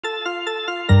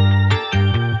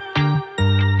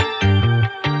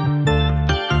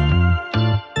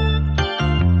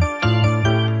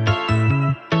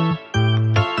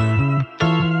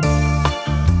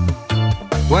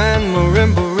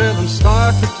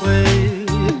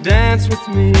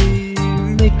with me,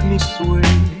 make me sway.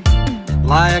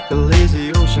 Like a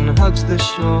lazy ocean hugs the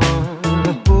shore,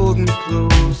 hold me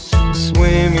close,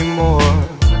 sway me more.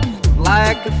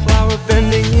 Like a flower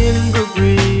bending in the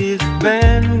breeze,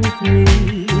 bend with me,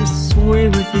 sway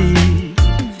with ease.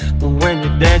 When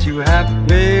you dance you have to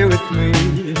play with me,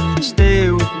 stay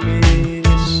with me,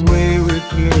 sway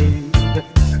with me.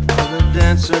 Other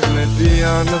dancers may be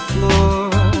on the floor,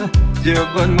 dear,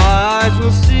 but my eyes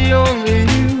will see only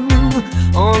you.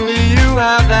 Only you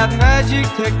have that magic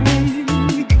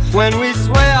technique. When we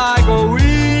sway I go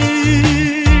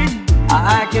weak.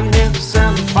 I can hear the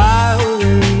sound of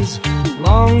violins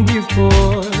long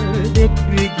before it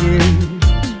begins.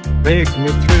 Make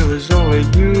me thrill as only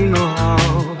you know how.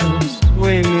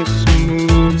 Sway me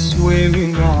smooth, sway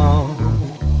me now.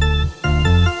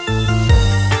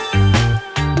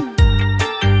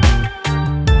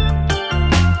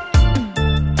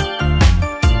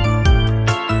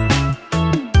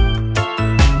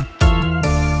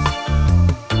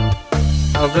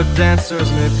 Other dancers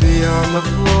may be on the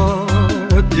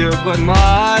floor, dear, but my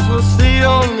eyes will see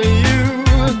only you.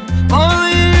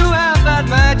 Only you have that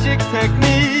magic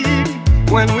technique.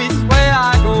 When we sway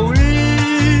I go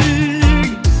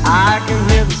weak. I can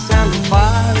hear the sound of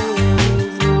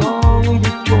violins long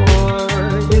before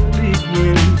it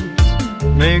begins.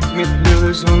 Make me feel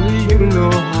as only you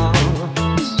know how.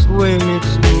 Sway me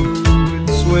smooth,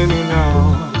 sway me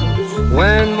now.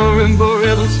 When marimba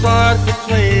rhythms start to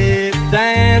play,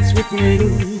 dance with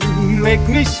me, make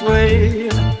me sway.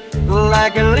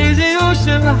 Like a lazy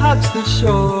ocean hugs the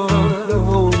shore,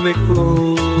 hold me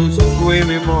close, sway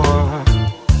me more.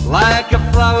 Like a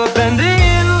flower bending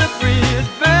in the breeze,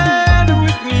 bend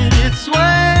with me,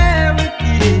 sway with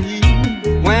me.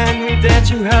 When we dance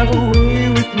you have a way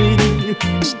with me,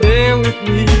 stay with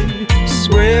me,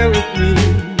 sway with me.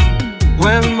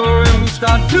 When marimbas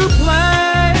start to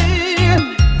play,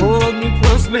 hold me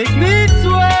close, make me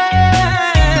sway.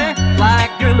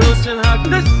 Like an ocean hug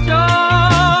the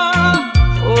shore,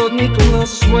 hold me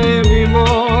close, sway me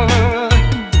more.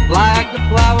 Like a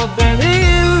flower bending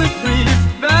in the breeze,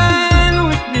 bend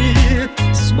with me,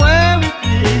 sway with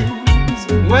me.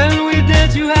 So when we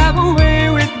dance you have a way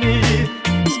with me,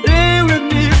 stay with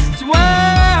me,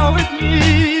 sway with me.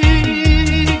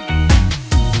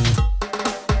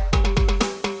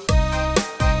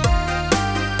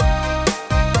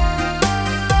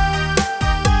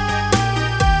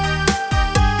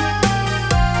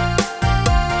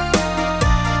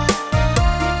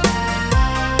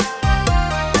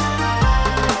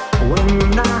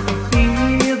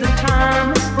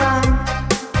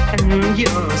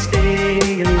 You're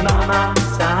staying by my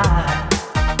side,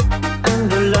 and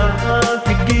the love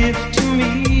you give to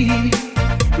me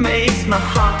makes my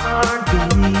heart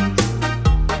beat.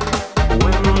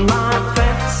 When my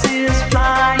fancies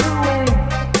fly away,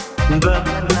 but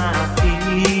my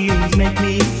feelings make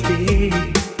me stay.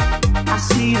 I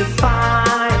see the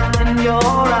fire in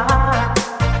your eyes,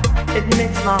 it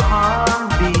makes my heart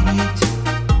beat.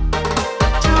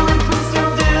 Do it, we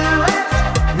still do it,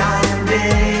 night and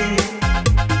day.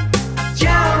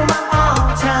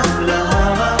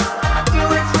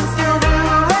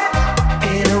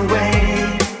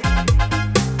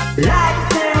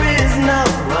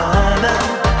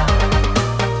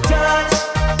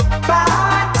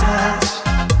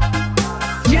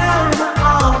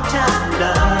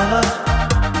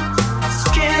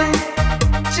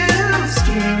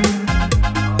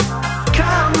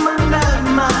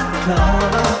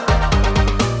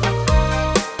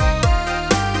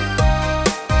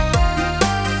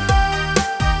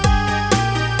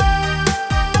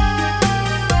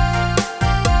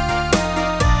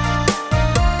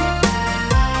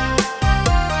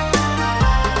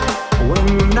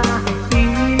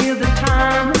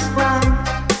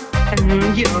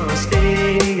 You're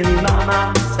staying by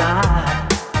my side,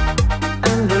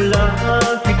 and the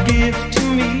love you give to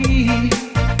me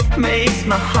makes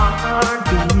my heart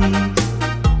beat.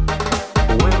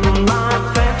 When my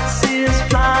fancies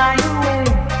fly away,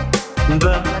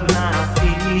 but my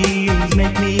feelings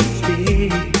make me stay.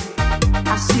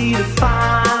 I see the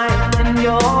fire in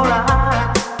your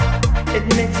eyes, it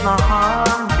makes my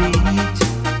heart beat.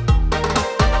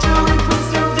 Do it, we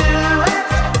still do it,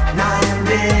 night and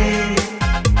day.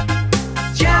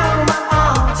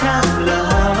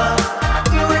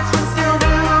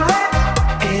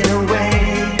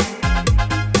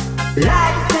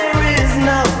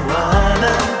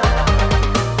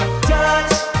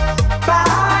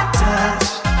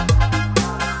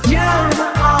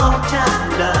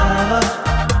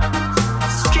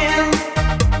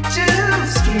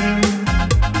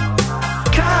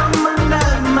 Come under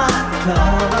my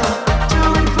cover.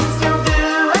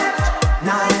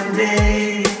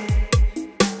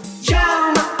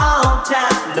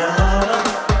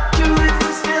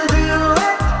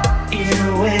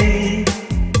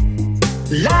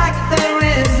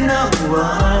 no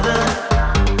other.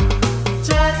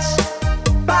 Touch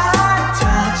by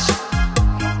touch,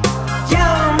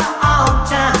 you're my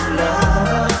all-time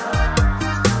lover.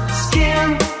 Skin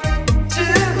to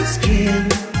skin,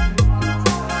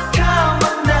 come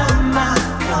under my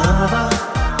cover.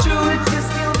 Truth, you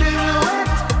still do it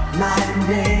night and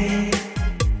day.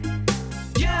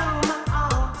 You're my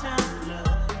all-time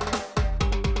lover.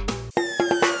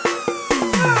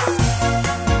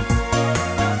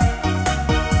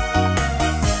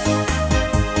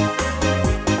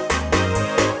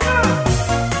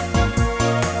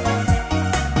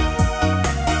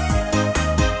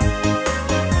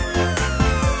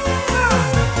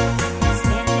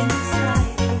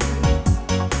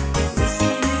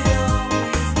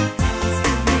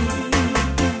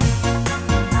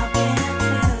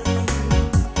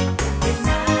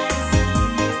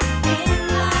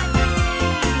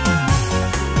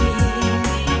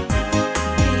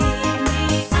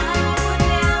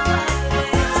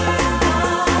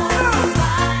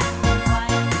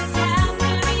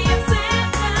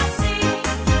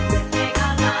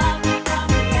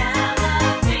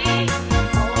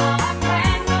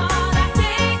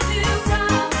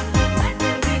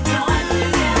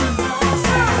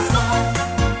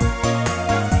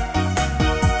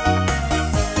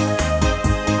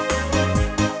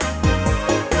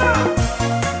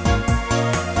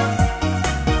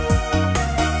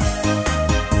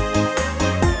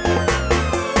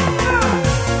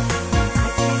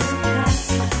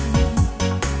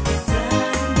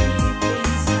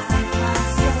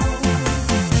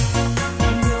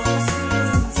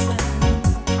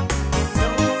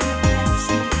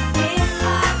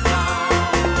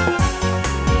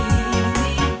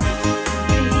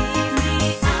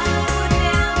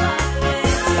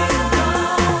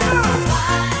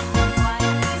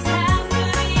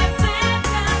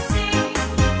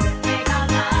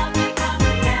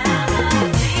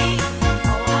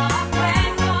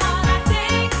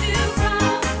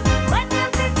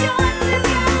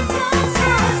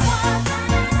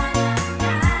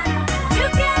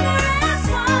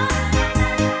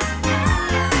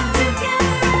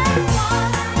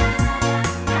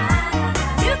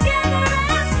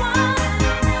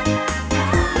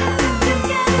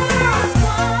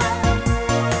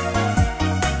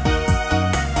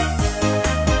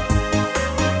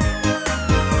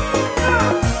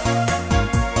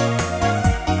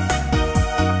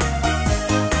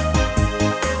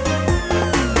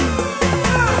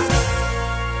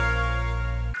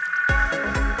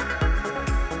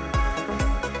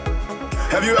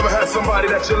 Have you ever had somebody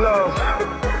that you love,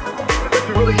 that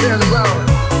you really cared about?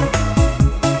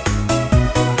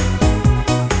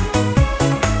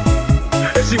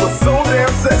 And she was so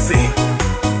damn sexy,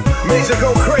 made you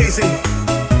go crazy,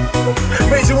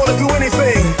 made you wanna do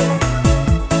anything.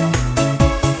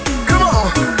 Come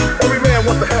on! Every man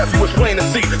wants to have you, it's plain to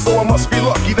see. So I must be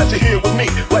lucky that you're here with me.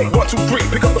 Like 1, 2, 3,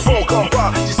 pick up the phone, come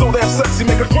by. She's so damn sexy,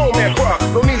 make a grown man cry.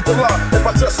 No need to lie, if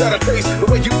I just had a taste, the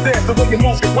way you dance, the way you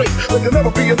move your waist, there can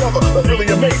never be another that really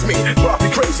amaze me. Drive me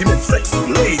crazy, Miss Sexy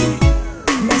Lady.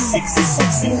 Miss Sexy,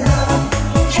 Sexy Love,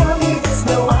 tell me there's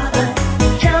no other,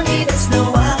 tell me there's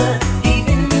no other,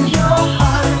 even in your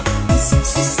heart. Miss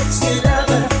Sexy, Sexy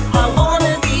Lover, I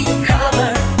wanna be your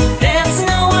cover. There's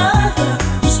no other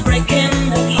who's breaking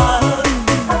the heart.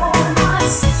 Oh, my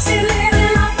sexy little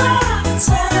lover,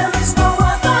 tell there is no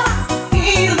other,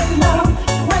 feel alone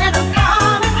when I'm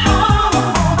coming home.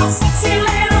 My sexy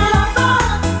little lover,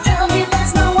 tell me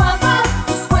there's no other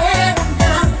who's wearing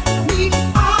down me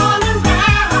all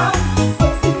around.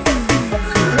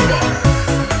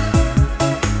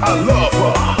 I love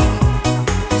her.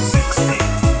 Sexy,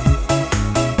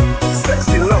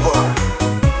 sexy lover.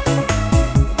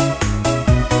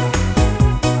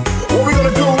 What we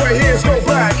gonna do right here is go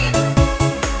back.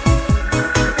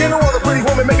 Ain't no other pretty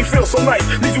woman make me feel so nice.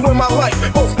 Need you in my life,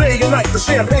 both day and night. The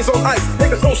champagne's on ice,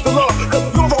 take a toast to love. Cause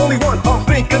you're the only one I'm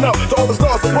thinking of. To all the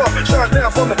stars above, shine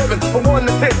down from the heaven. From 1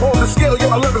 to 10, on the scale,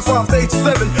 you're 11, 5, stage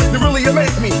 7. You really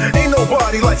amaze me, ain't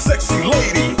nobody like Sexy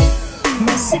Lady.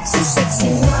 My sexy, sexy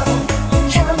lover,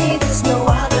 tell me there's no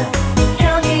other,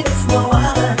 tell me there's no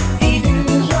other, even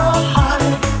in your heart.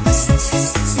 My sexy,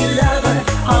 sexy lover,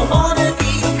 I wanna be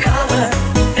your cover.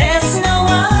 There's no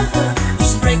other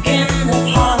who's breaking the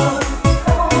heart.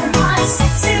 Oh, my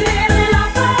sexy little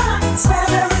lover, swear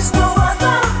there is no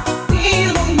other,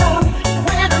 feel alone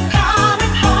when I'm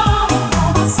coming home.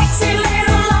 My sexy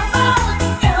little lover,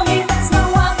 tell me there's no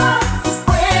other who's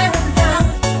wearing down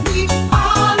me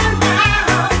all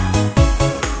around.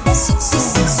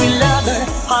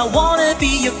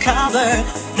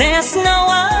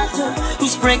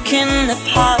 breaking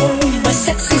apart. My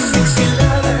sexy, sexy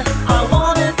lover, I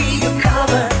wanna be your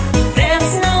cover.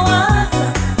 There's no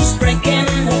other who's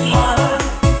breaking apart.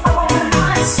 Oh,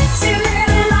 my sexy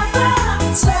little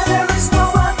lover, swear there is no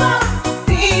other.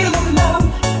 Feel alone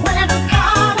when I'm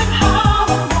coming home.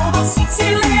 Oh, my sexy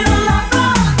little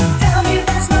lover, tell me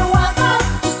there's no other.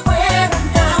 Just when I'm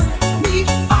down, be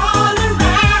all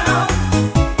around.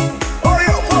 Oh,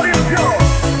 yo, yo.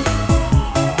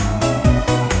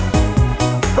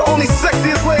 The only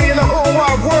sexiest lady in the whole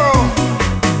wide world.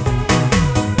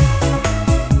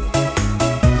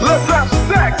 Let's have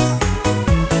sex.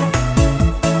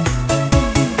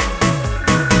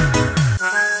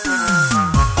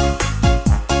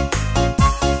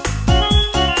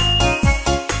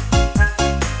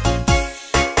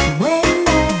 When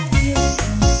I feel so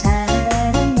sad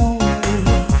and lonely,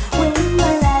 when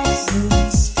my life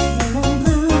seems feeling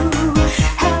blue,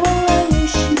 how I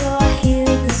wish you're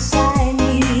here beside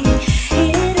me,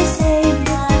 here to save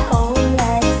my whole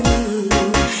life through.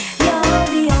 You're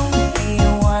the only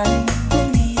one,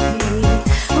 believe me,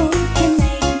 who can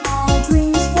make my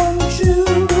dreams come true.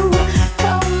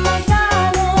 Come, my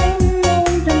darling,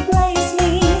 and embrace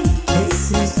me. This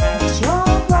is what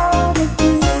you're gonna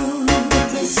do.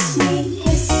 Kiss me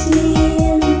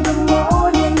in the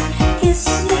morning. Kiss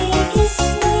me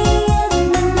in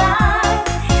the night.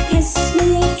 Kiss me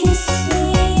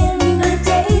in the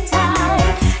daytime.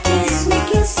 Kiss me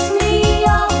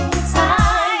all the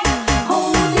time.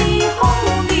 Hold me,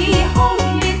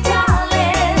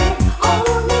 darling.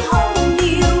 Hold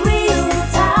me real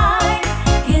tight.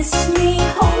 Kiss me,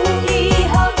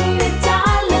 hug me,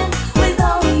 darling, with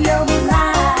all your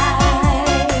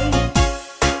might.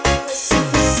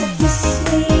 Kiss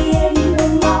me in the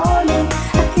morning.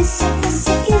 Kiss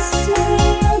me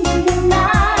in the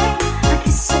night.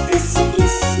 Kiss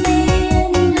me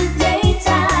in the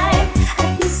daytime.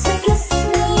 Kiss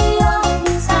me all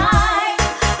the time.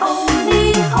 Hold me,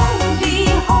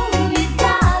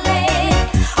 darling.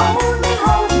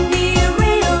 Hold me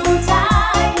real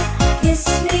tight. Kiss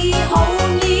me, hug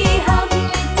me,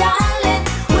 darling,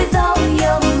 with all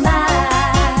your might.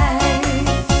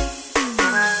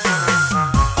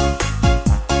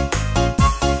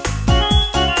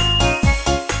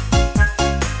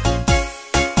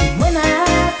 When I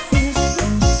feel so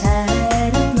sad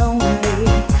and lonely,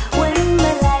 when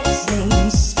my life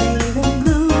seems fading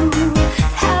blue,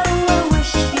 how I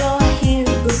wish you're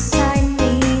here beside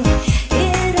me,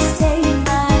 here to stay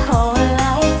my whole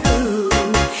life through.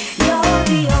 You're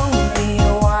the only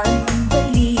one,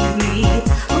 believe me,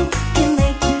 who can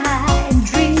make my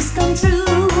dreams come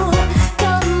true.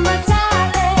 Come, my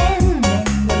darling,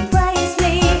 and embrace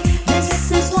me. This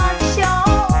is what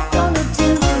you're gonna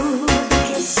do.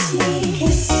 Kiss me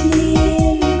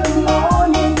in the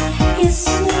morning. Kiss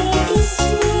me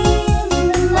in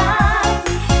the night.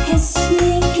 Kiss me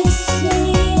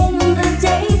in the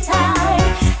daytime.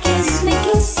 Kiss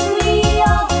me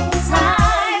all the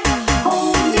time.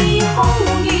 Hold me,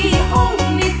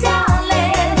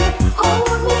 darling.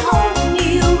 Hold me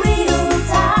real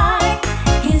tight.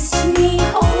 Kiss me,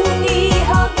 hug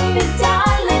me,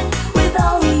 darling, with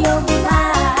all your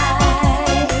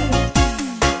might.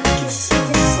 Kiss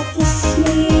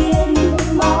me in the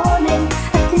morning.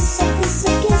 Kiss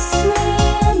me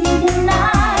in the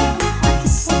night.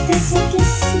 Kiss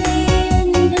me in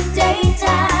the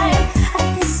daytime.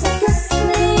 Kiss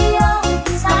me all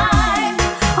the time.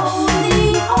 Hold me,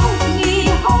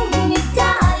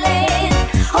 darling.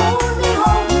 Hold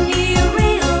me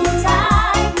real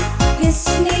tight. Kiss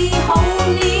me, hug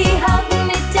me,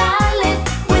 darling,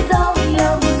 with all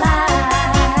your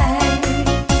might.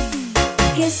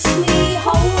 Kiss me,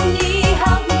 hug me,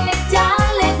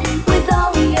 darling, with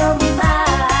all your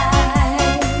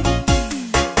might.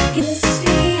 Kiss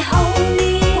me, hug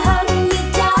me,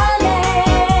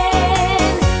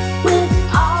 darling, with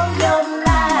all your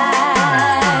might.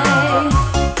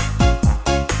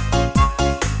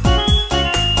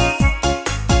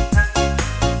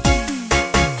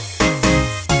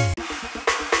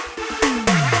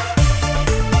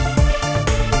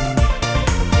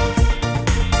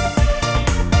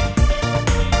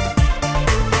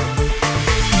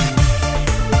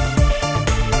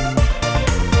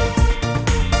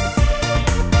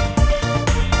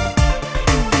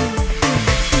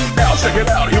 Now check it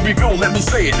out, here we go, let me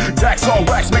say it. Tax on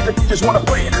wax, make the DJs wanna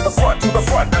play it. The front to the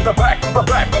front, and the back to the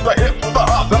back, and the hip to the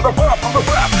hop, and the bump to the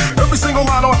rap. Every single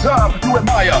line on time, you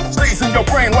admire. Stays in your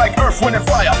brain like earth, wind, and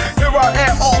fire. Here I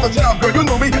am all the time, girl, you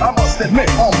know me, I must admit,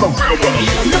 I'm the real one.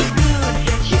 You look good,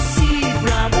 can't you see,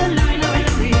 brother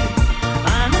Louie?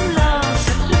 I'm in love,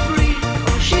 set to free.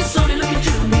 Oh, she's only looking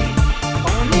to me.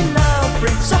 Only love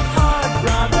brings up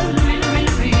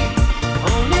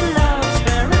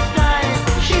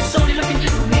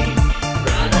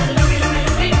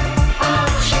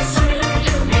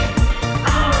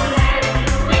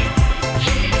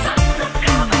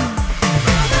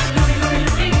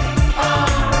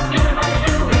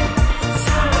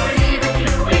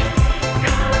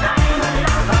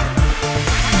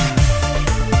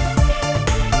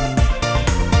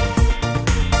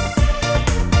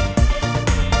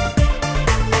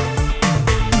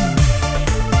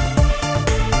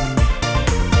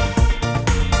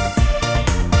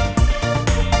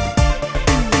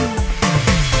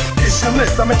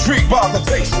this, I'm intrigued by the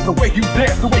taste. The way you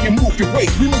dance, the way you move your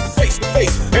waist. We move face to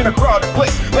face in a crowded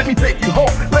place. Let me take you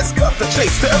home, let's cut the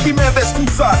chase. To every man there's two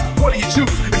sides, what do you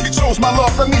choose? If you chose my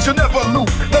love, that means you'll never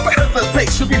lose. Never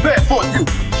hesitate, should be bad for you.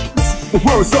 The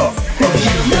words up. You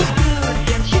look good,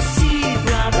 can't you see,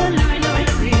 brother Louie, Louie,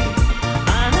 Louie?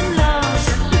 I'm in love,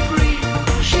 set her free.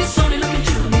 She's only looking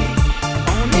to me.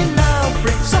 Only love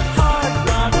breaks a heart,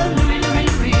 brother Louie, Louie,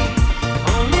 Louie.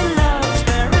 Only love's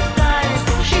paradise.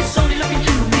 She's only looking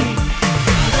to me.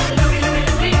 Brother Louie, Louie,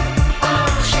 Louie.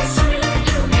 Oh, she's only looking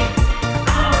to me.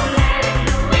 Oh, Lady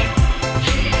Louie,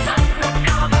 she's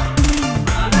undercover.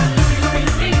 Brother Louie, Louie,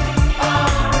 Louie.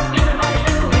 Oh, everybody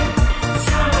Louie.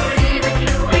 So leave it,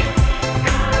 Louie.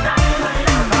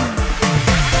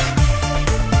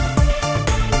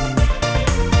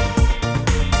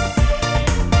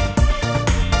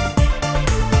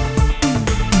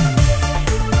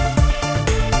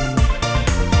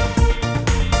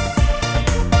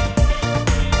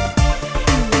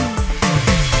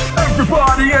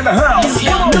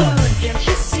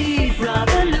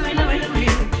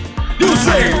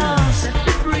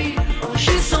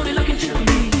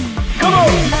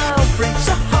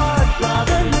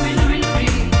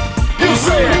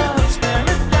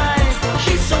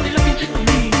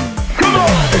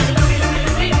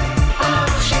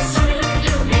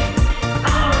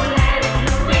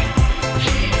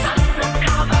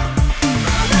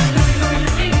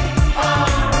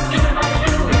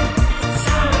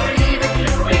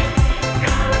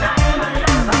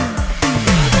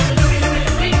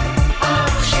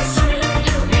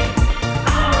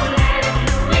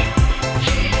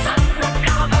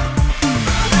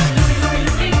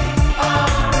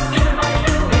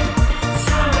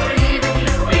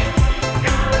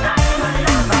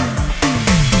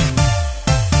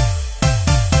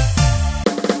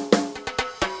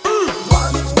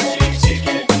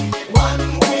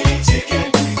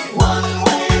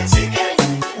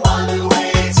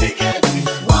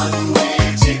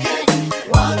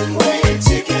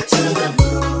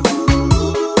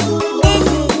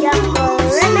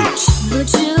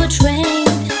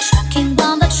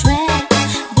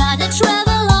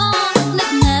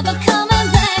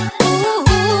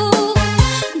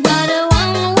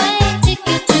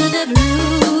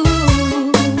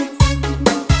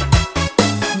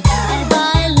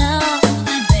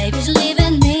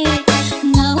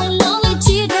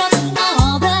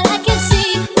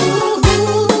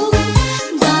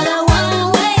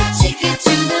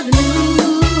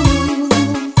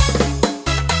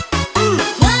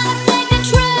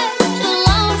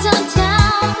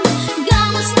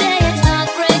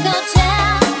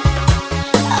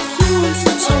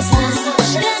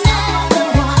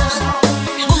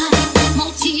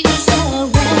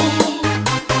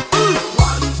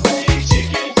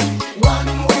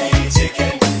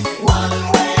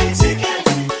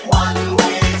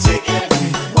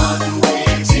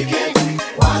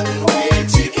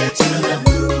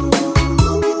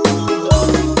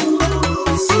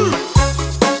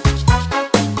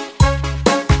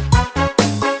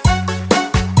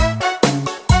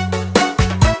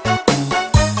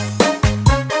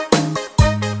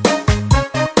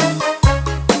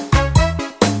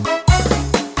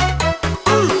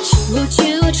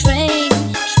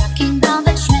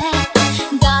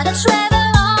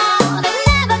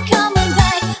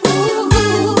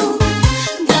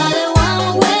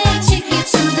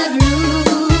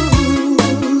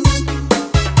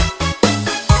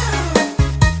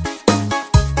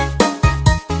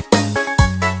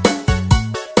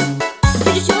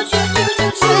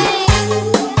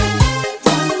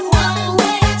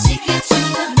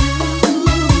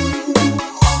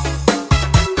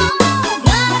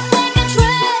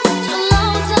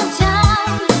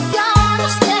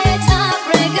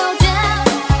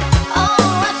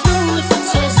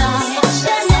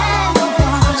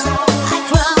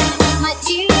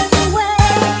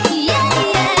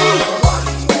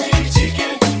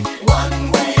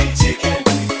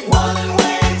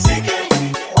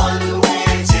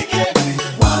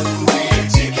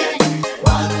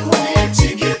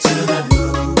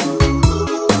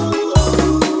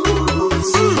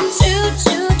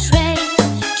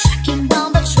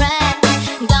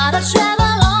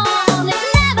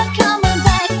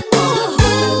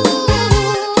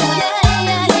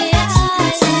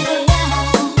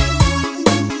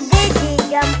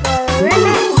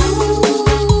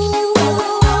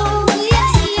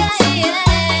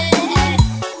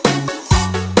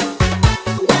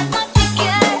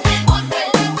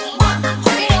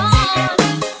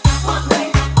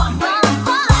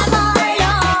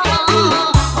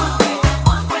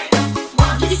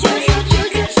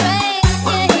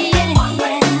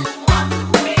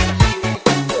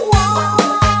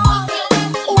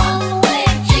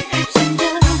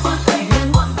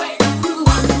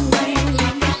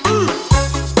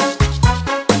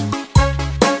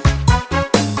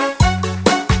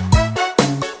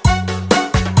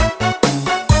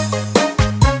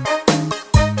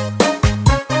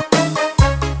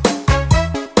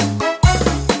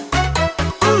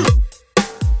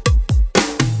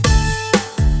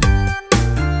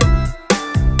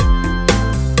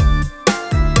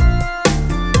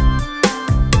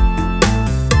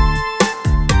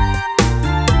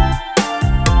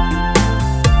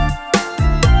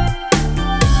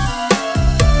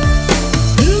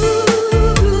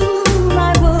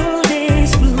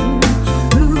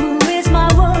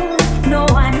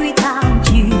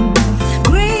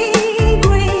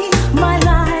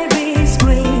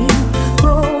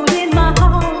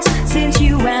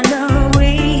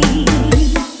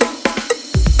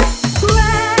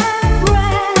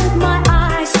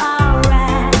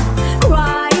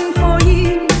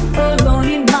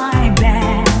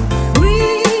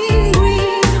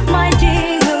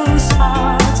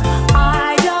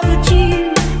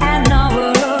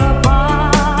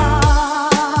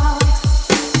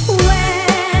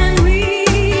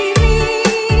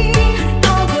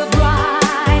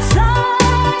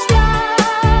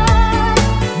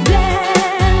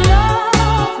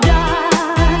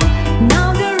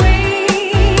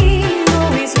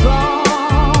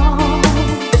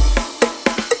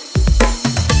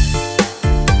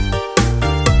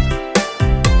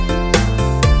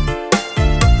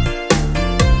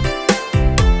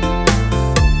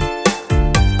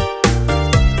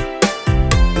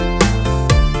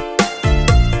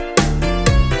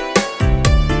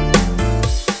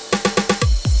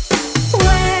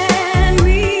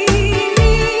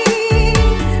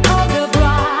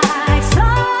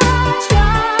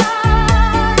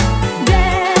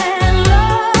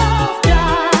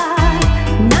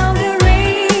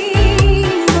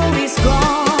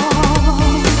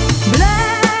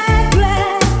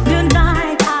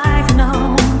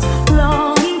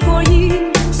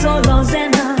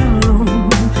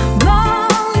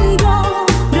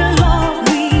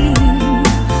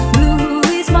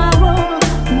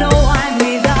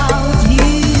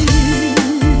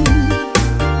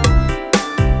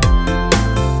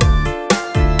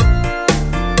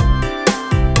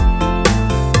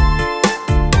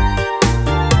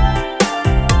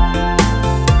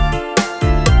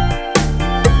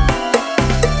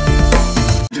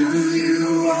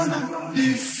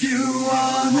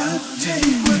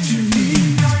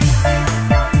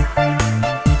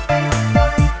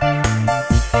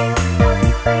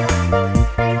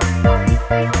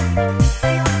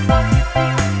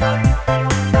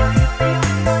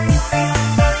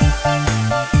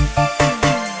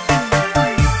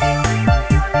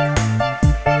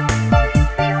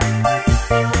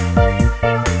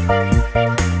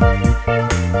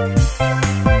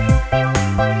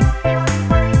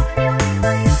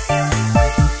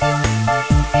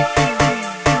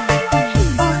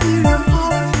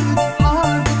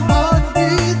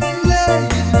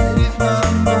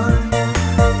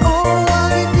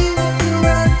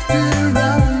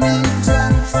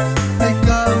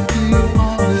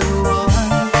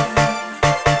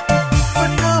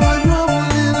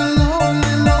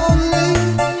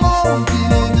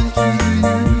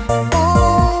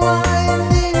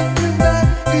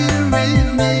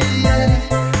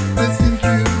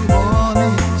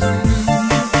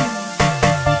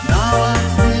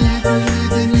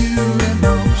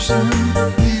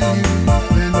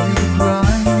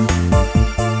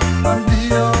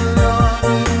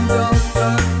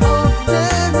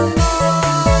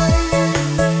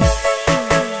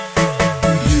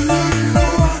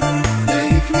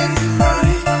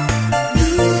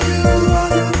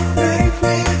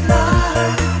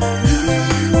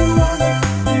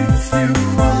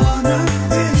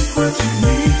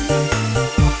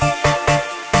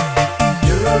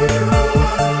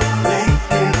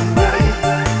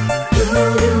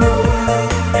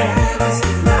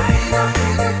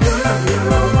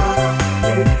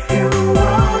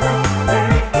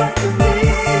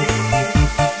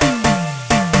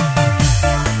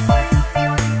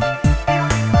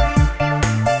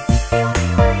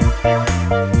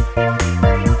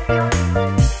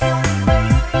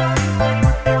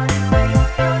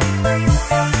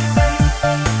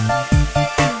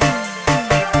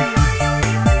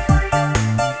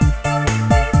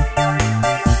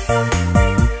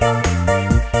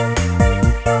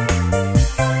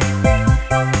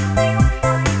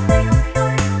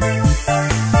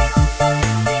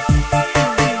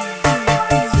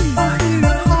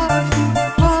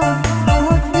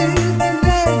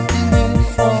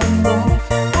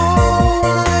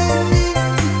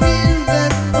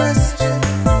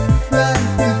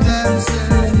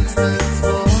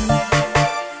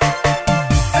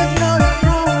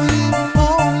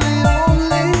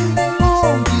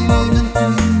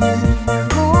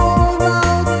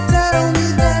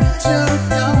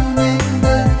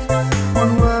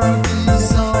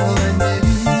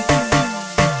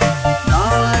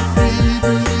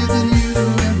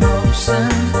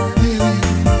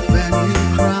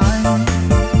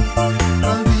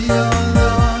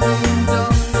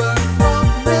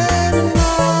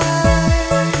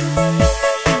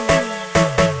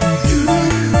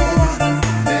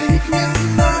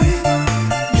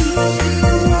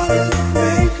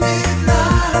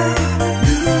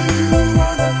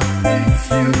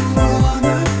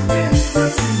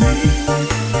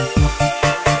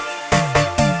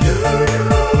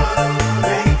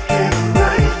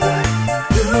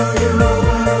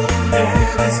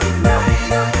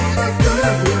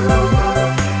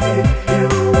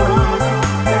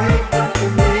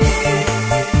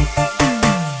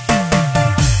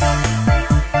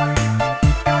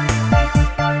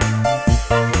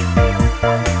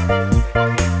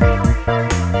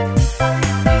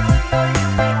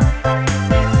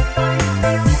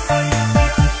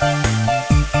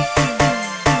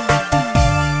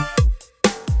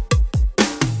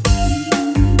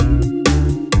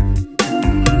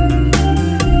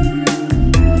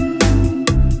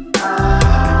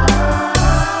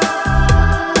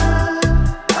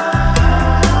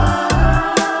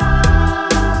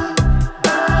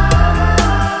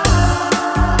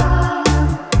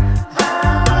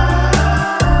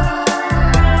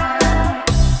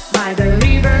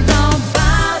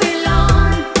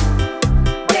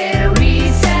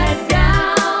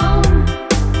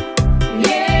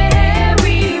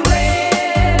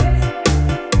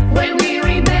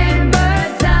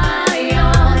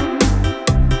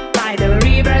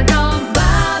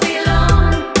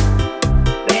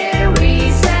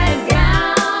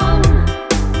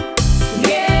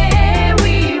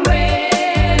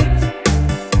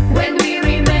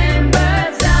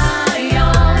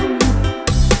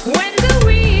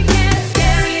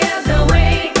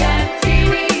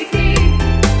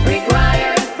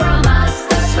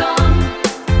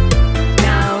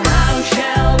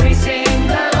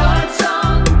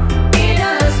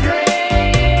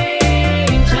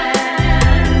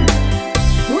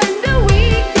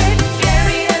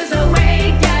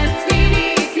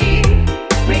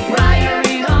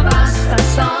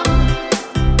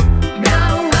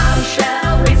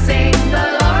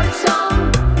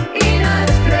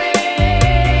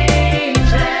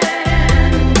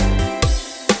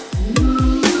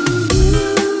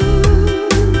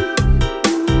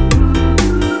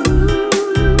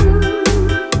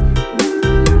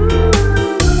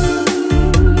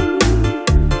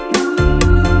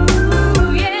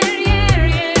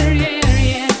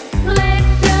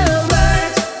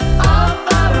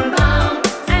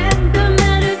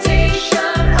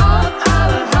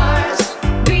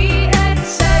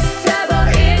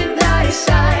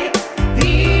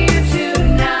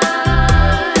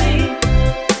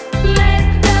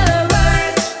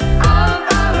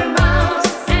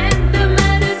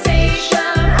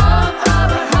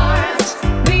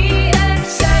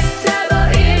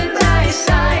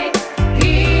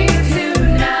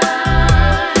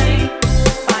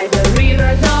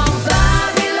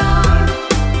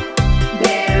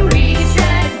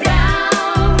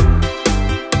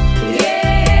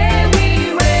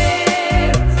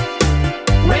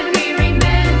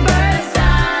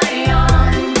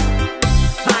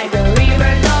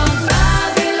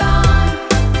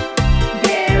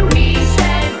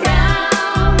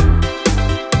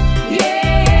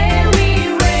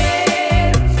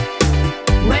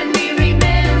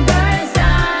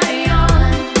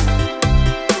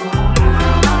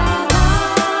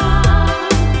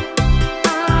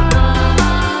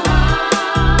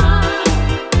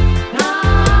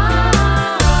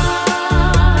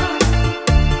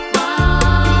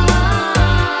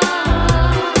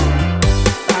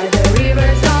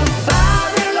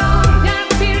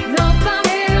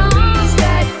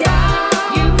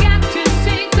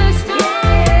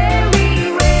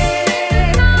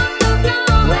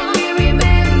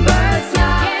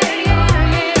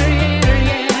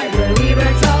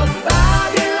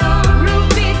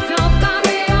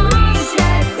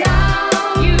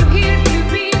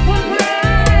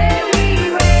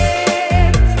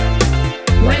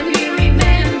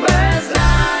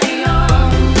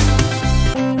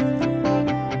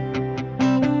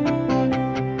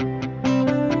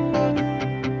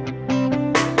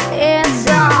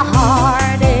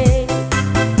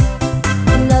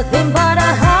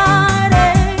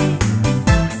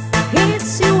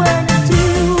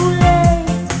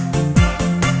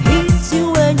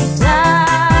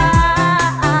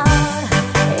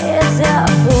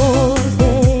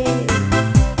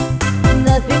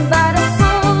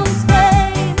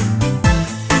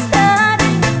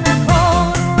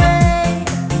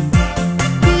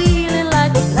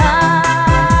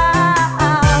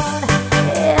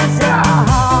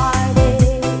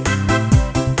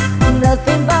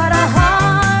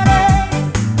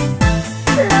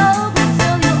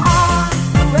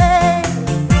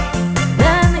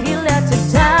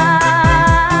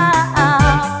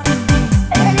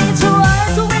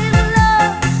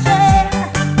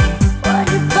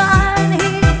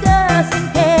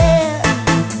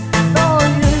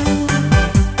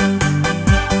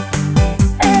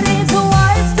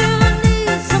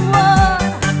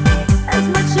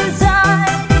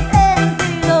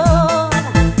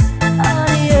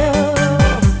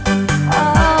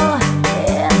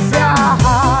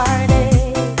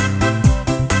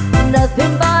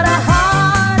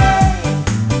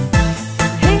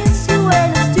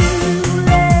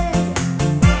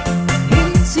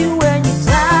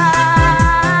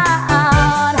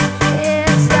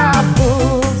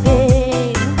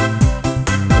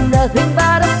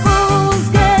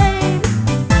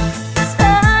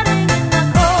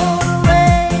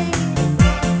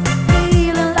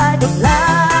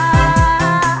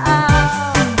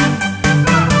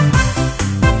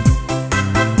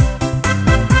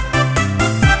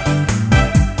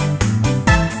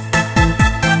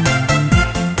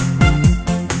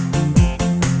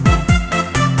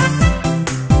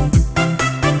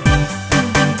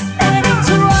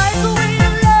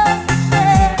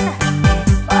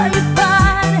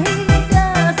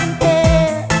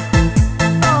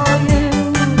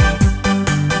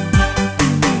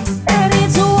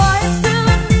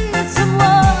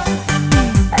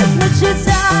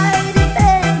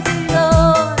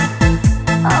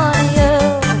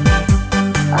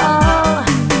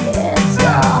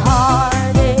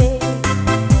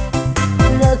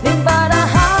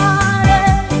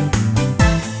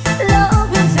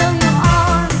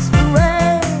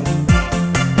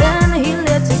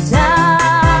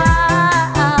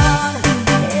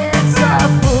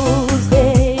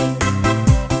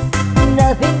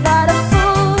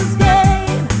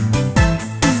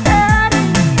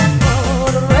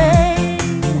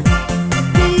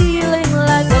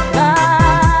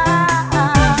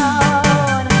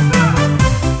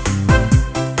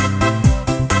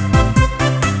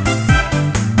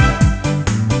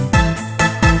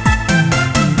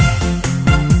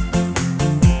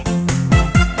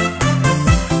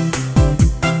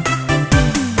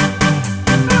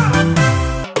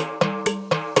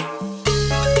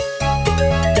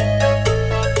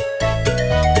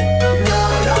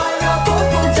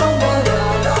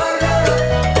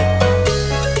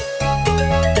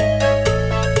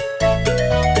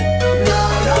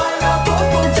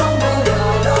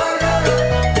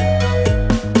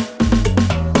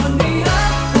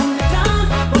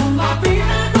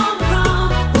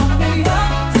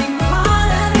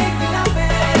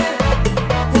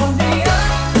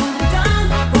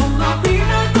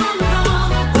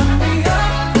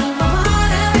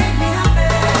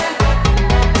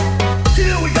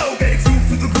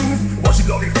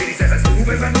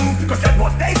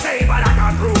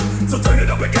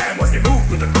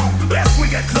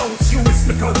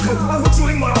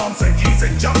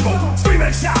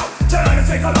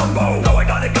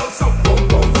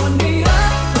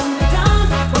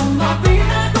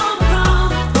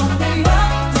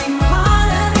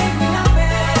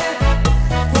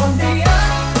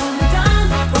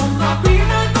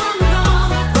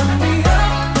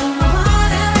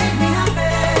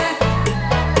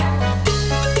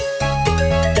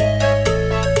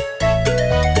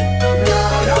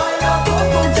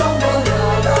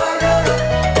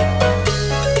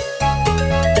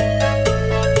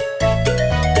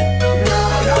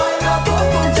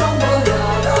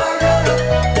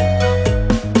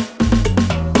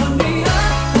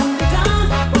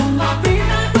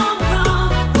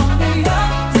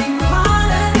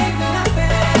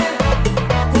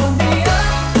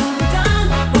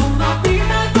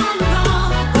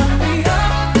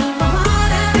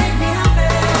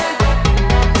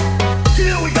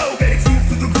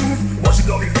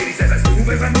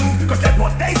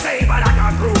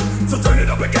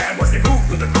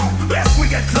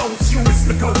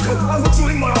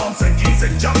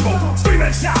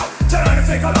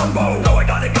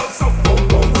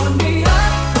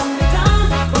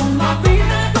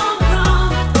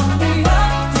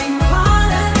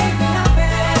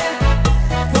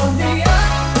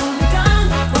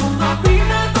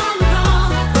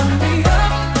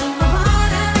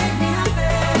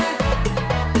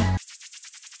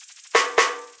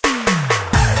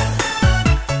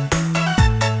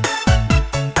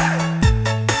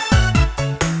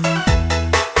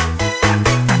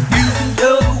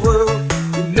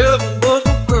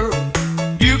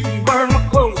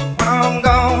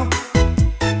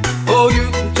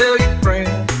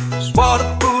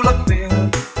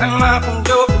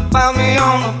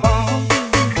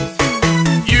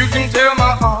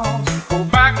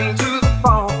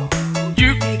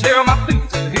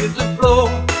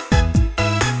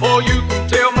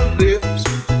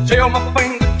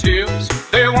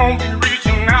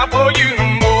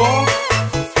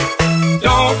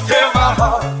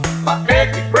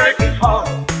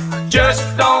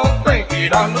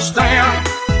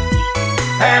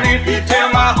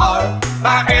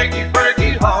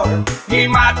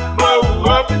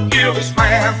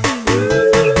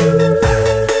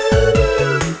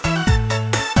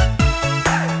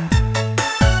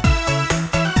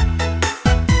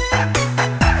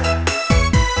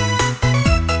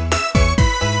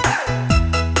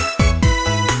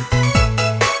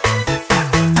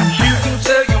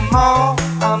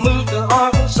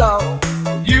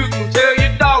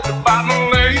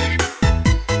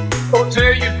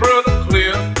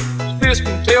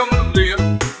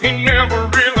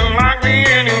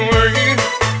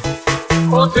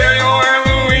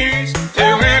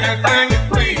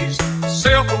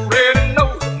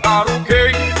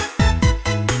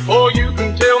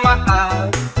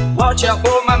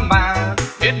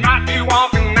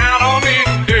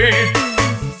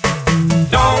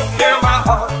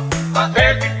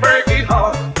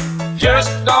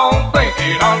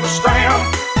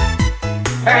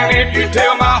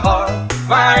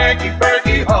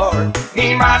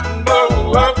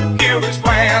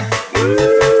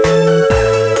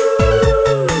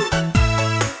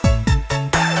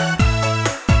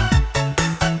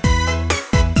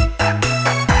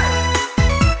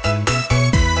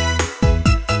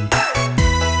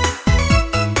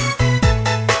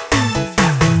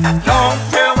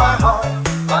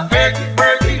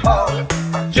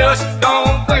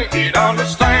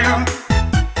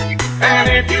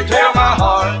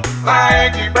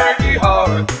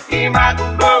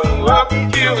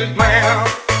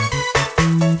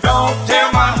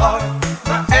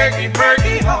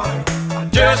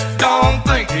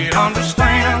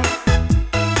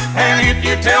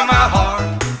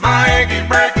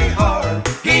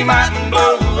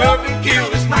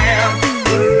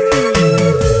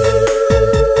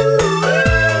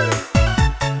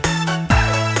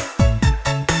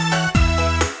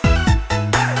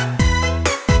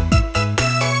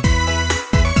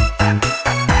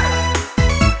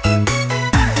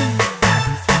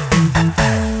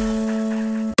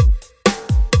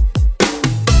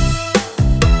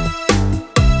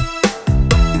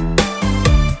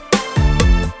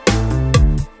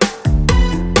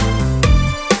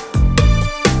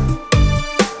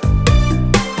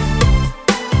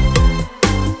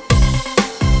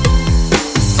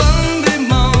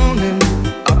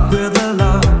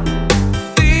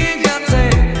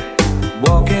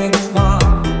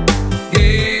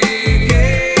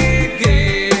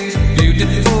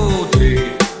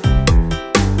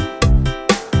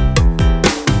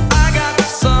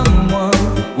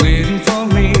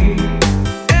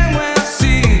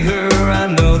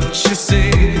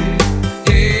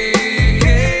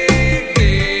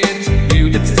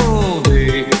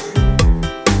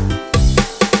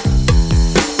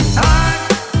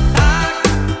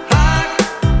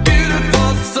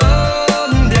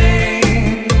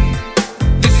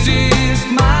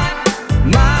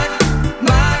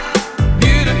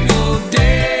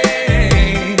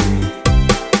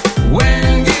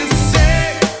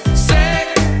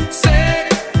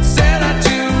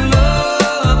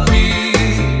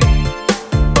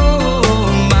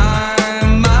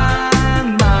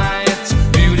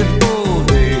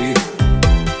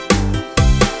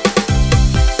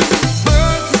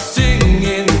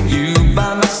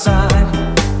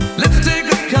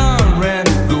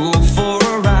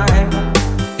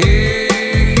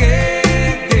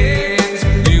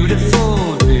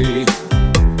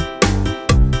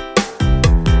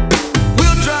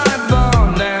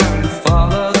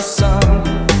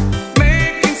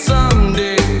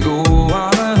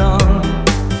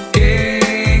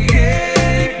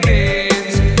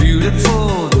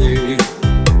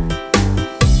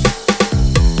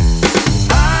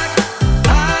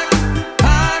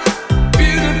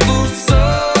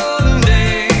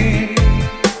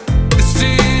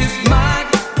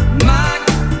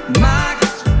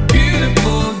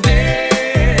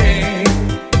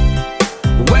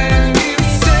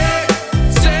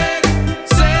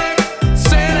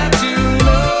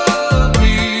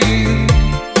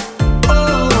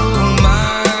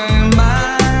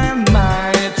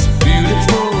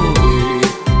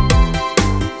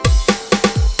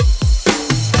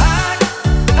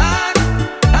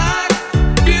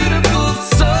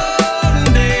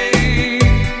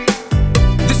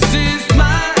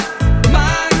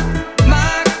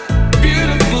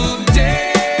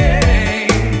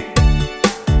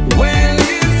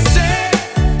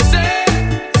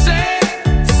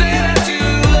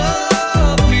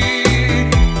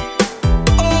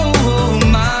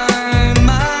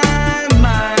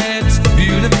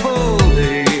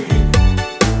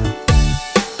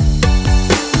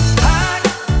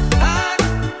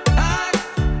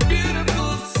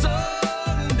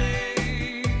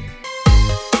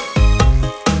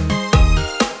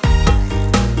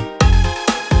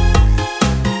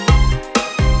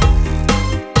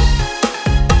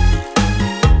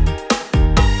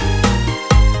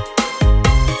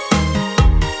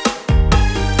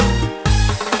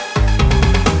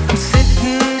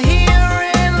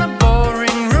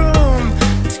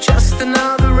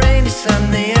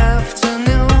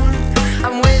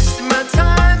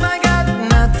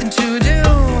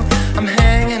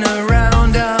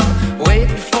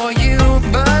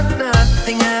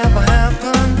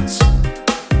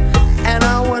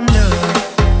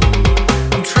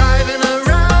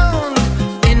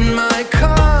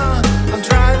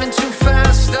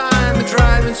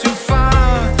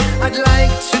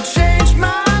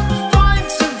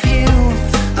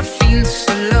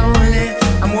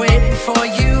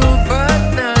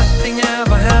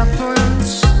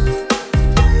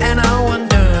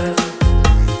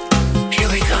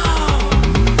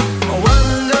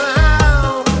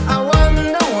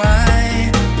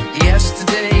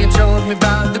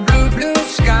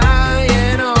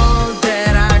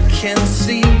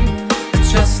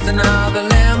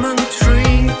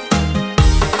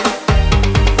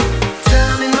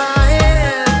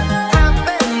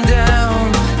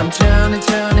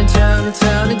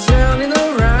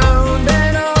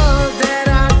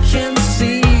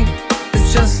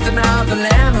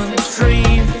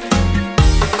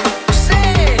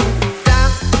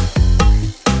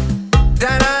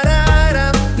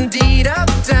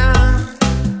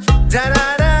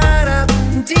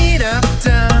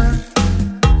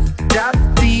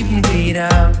 it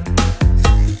out.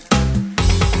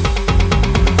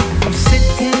 I'm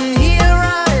sitting here,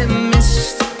 I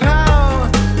miss the power.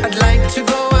 I'd like to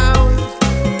go out,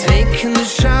 taking the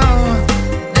shower.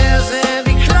 There's a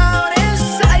heavy cloud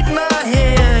inside my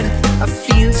head. I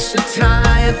feel so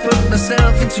tired, put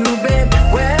myself into bed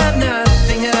where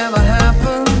nothing ever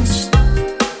happens,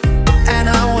 and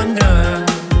I wonder.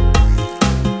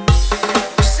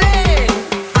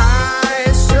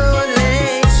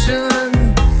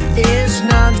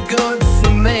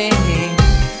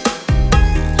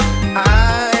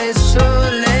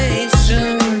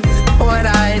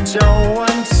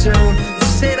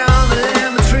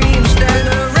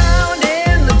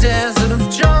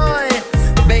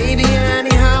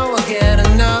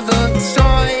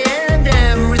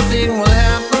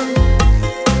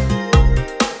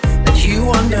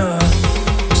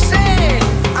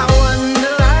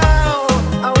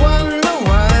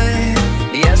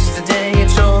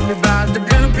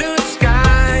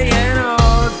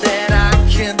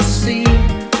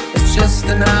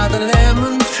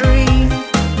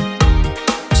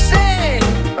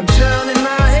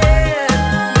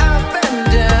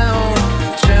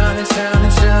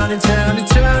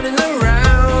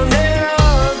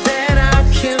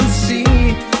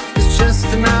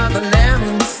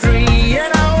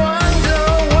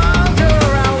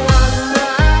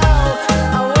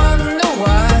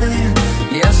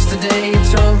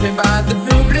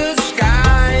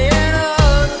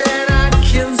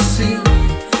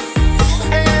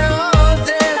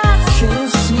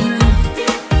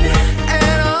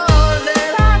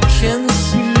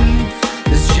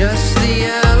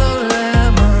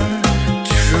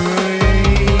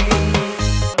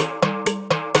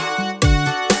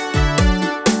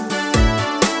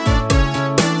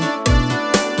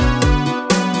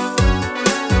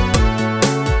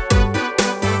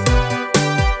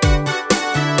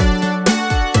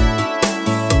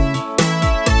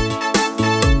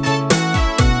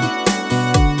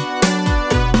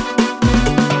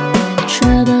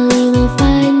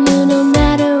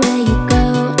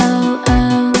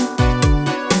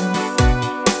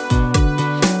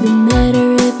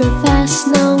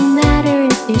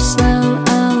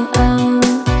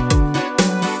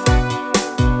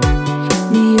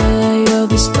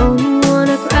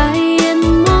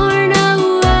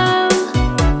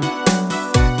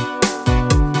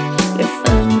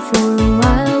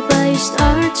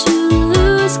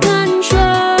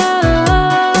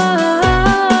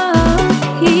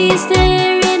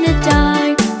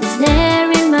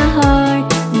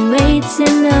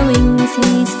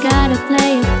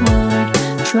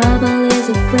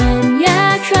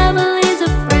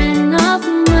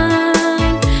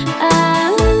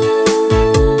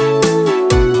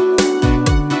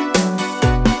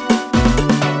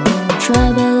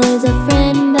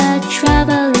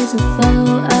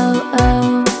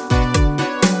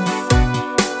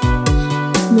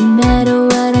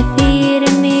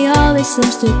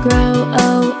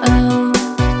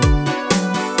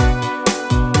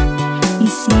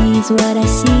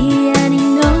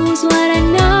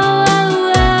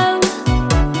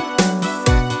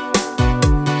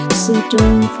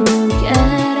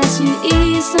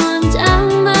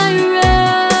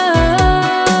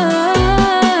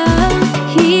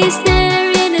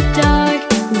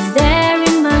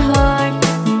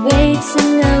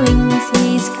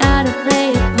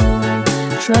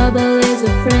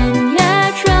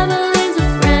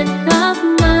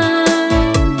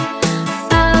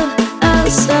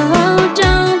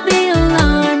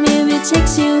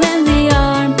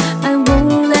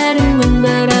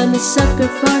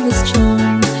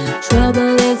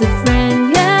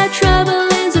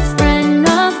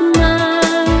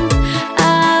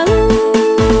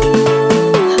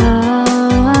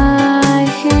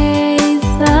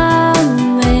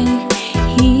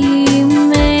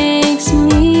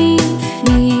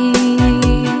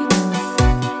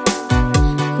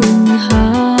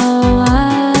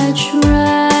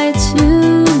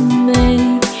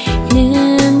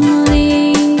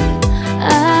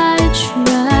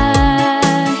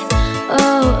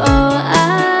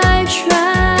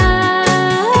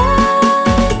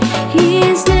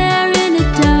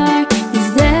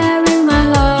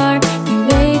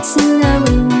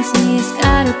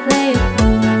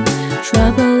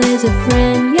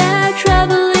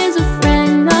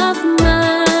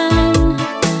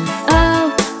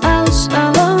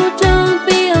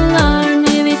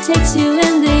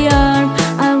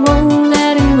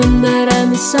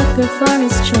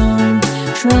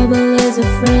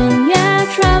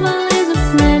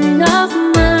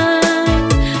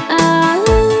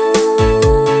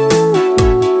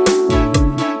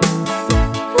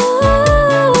 Ooh.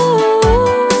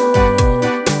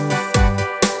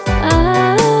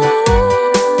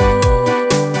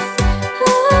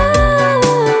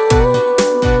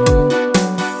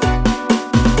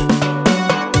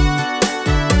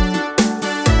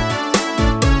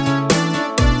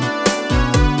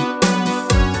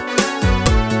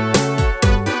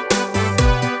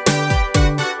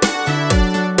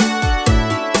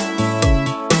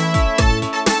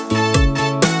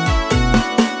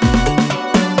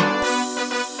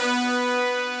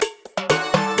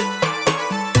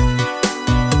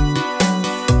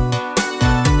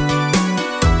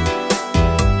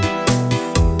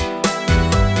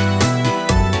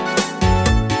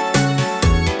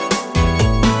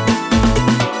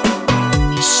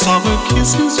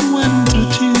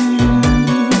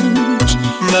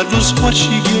 was what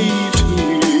she gave to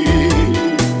me.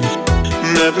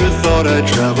 Never thought I'd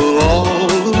travel all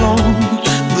along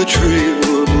the trail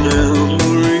of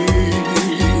memory.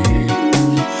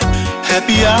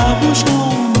 Happy hours,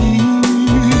 long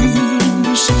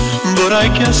years, but I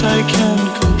guess I can't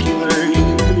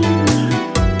complain,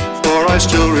 for I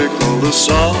still recall the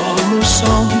summer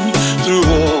sun through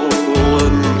all the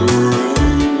wonder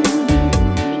rain.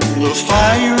 The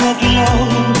fire of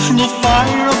love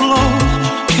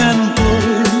can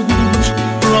burn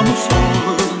from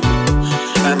afar,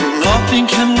 and nothing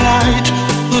can light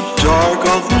the dark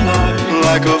of the night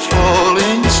like a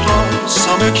falling star.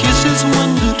 Summer kisses,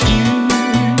 winter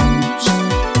tears,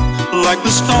 like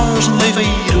the stars and they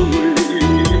fade away,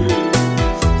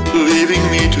 leaving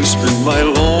me to spend my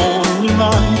lonely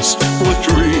nights with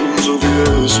dreams of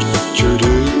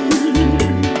yesterday.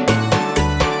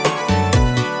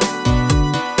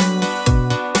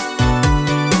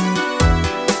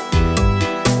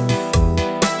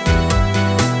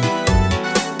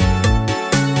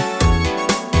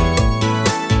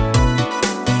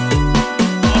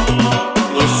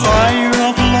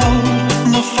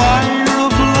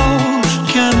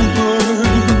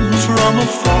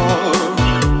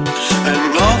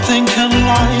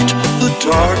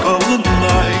 Dark of the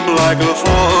night, like a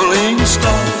falling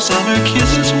star. Summer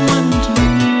kisses, winter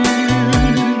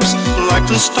years, like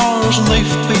the stars and they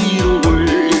fade away,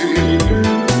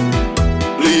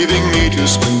 leaving me to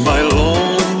spend my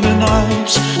lonely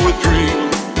nights with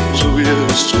dreams of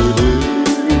yesterday.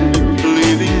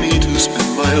 Leaving me to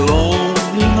spend my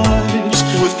lonely nights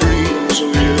with dreams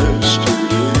of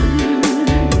yesterday.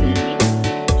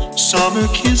 Summer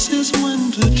kisses,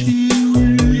 winter tears,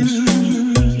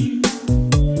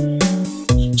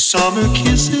 summer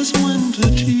kisses, winter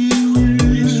tears.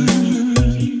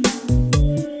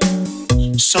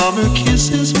 Summer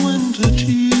kisses, winter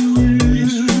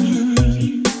tears.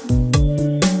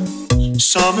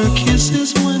 Summer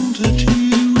kisses, winter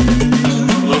tears.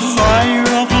 The fire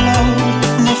of love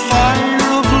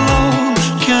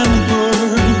can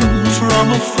burn from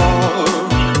afar,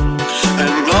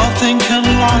 and nothing can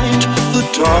light the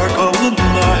dark of the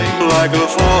night like a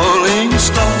falling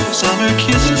star. Summer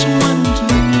kisses, winter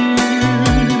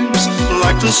tears,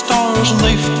 like the stars and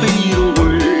they fade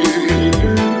away,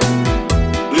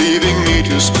 leaving me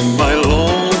to spend my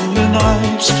lonely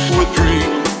nights with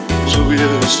dreams of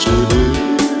yesterday.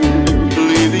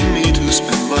 Leaving me to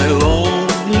spend my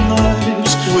lonely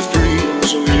nights with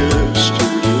dreams of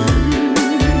yesterday.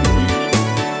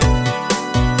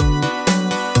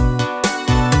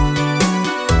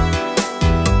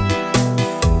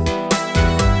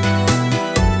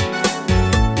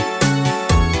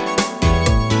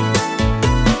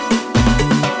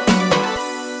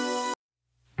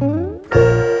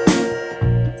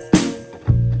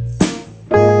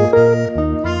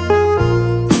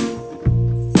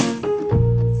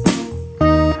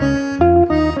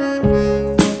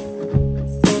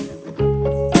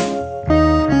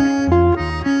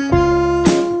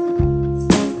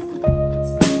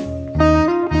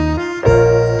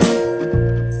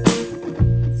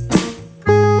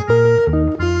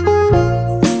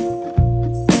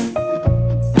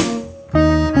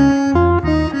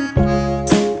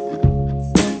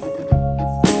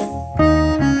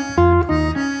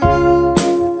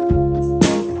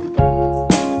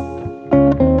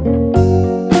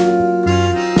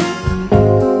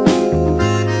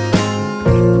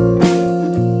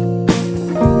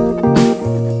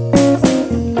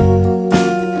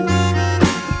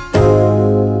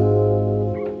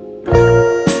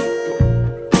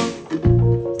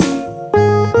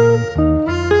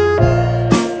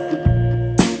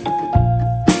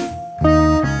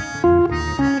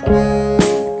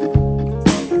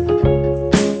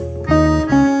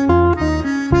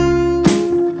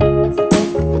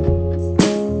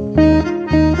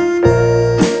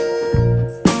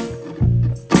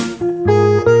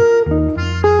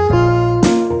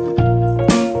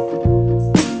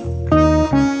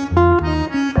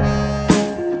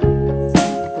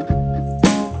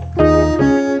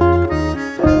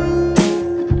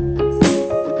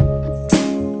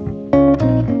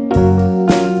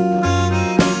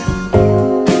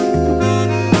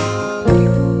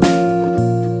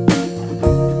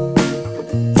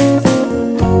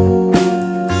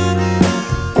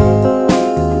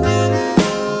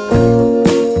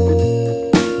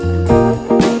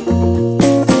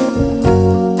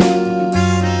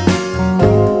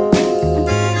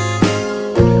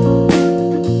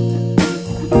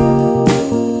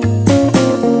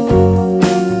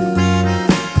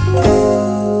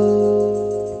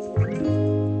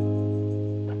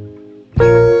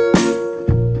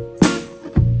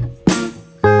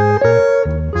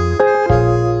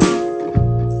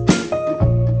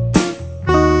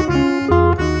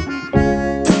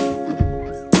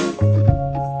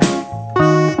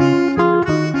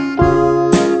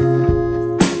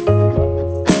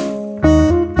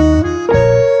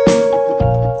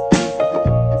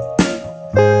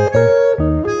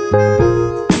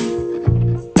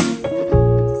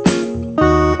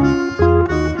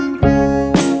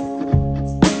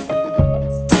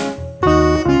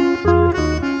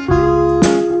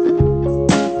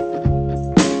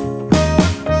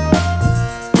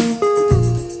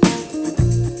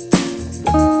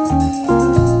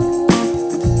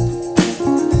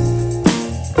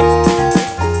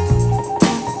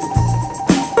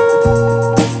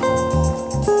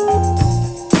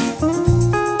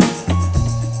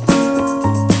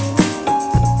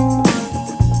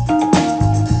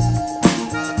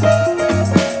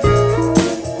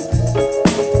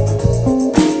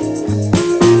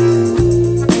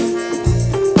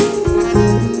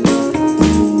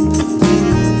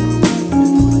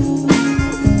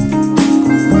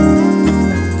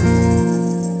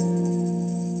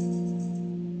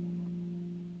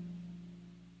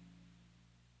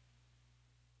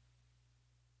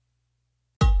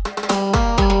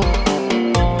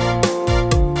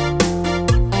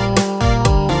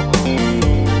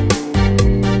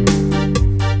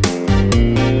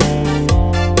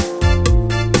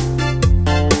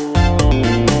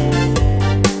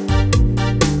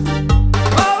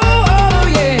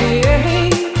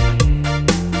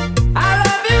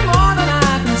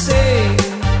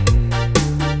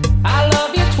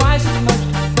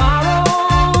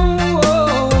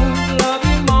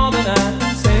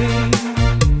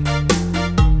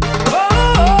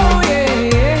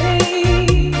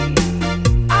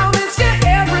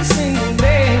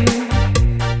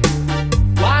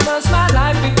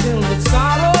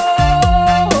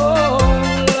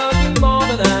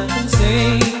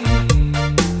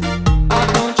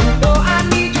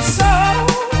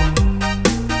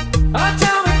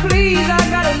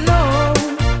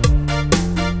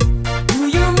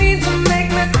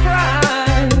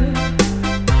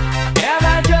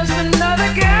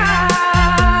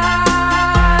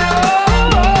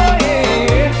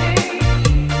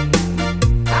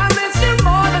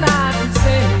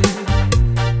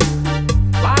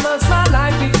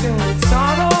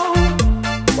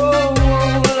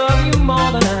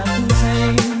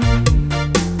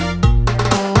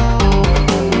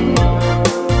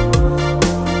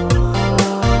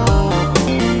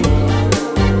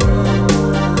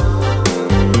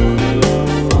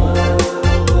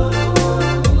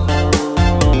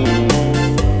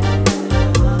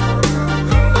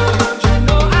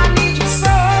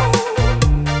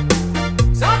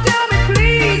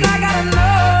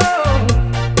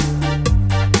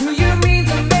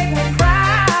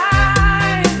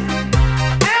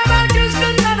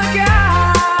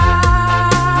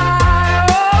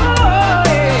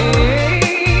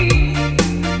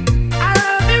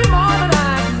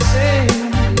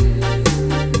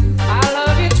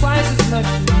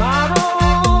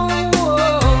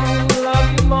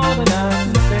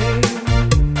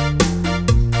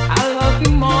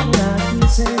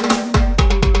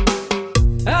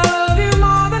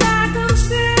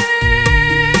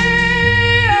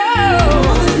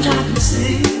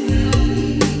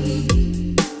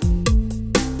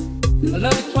 I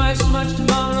love you twice as much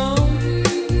tomorrow.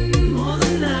 More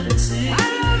than I can say. I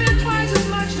love you twice as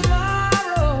much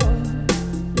tomorrow.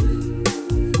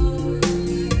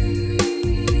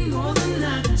 More than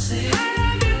I can say. I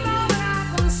love you more than I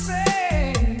can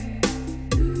say.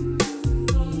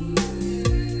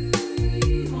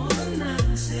 More than I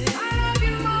can say. I love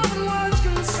you more than words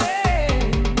can say.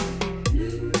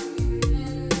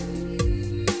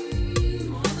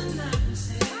 More than I can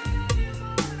say. I love you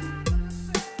more than I can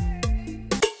say.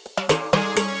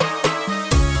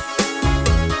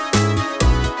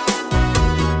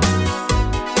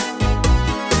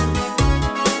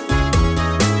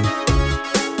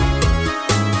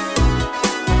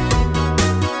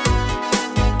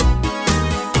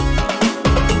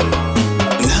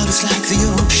 Love is like the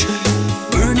ocean,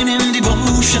 burning in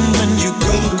devotion when you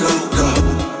go, go, go.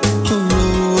 Oh no,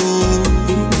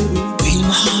 feel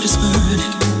my heart is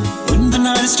burning when the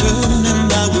night is turning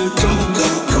and I will go, go,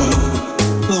 go.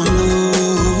 Oh no,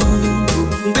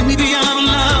 baby I will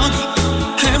love you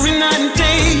every night and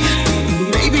day.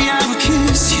 Baby I will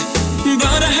kiss you,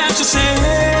 but I have to say,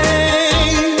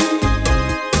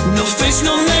 no face,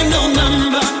 no name, no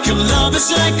number. Your love is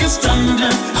like a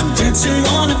thunder. I'm dancing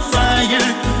on a fire,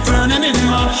 burning in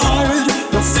my heart.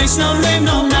 No face, no name,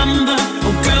 no number.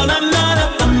 Oh girl, I'm not a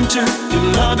hunter. Your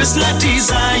love is like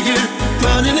desire,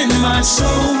 burning in my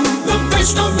soul. No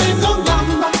face, no name, no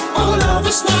number. Oh love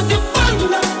is like a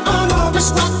thunder. Oh love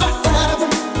is like the heaven.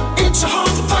 It's a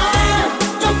heart of fire.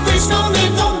 No face, no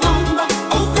name, no number.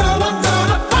 Oh girl, I'm not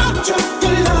a hunter.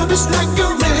 Your love is like a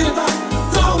river,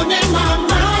 flowing in my mind.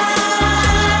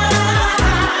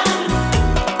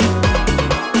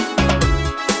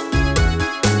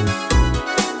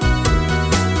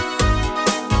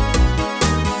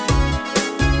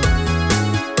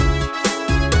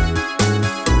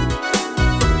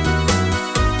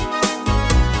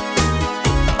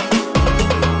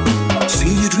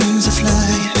 Feel your dreams are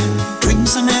fly,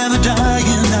 dreams are never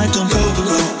dying. I don't go,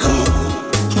 go, go.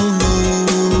 Oh no,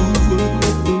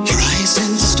 your eyes tell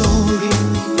the story.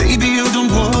 Baby, you don't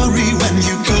worry when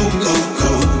you go, go,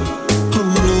 go. Oh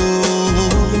no,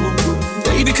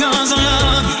 baby, 'cause I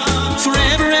love you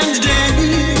forever and a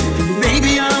day.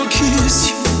 Baby, I'll kiss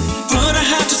you, but I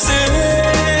have to say,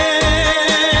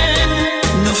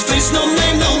 no face, no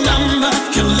name, no number.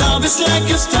 Your love is like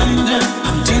a thunder.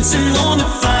 I'm dancing on a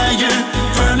fire,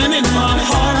 burning in my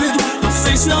heart. No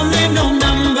face, no name, no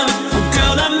number. Oh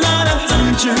girl, I'm not a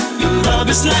hunter. Your love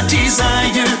is like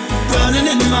desire, burning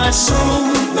in my soul.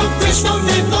 No face, no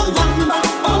name, no number.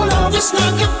 Oh love is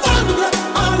like a thunder.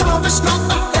 Oh love is not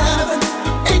the heaven.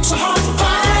 It's a heart of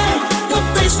fire. No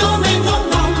face, no name, no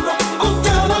number. Oh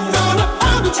girl, I'm not a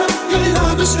hunter. Your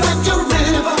love is like a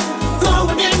river,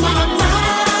 flowing in my mind.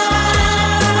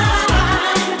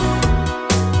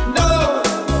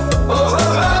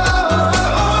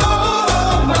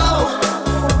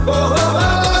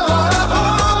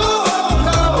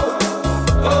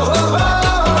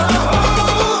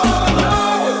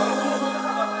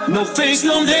 No face,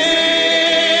 no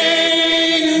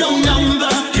name, no number.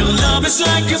 Your love is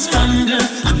like a thunder.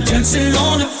 I'm dancing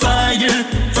on a fire,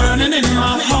 burning in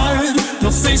my heart.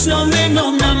 No face, no name,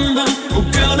 no number. Oh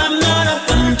girl, I'm not a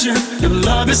hunter. Your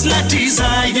love is like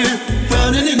desire,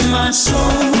 burning in my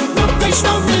soul. No face,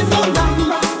 no name, no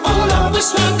number. Oh love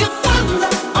is like a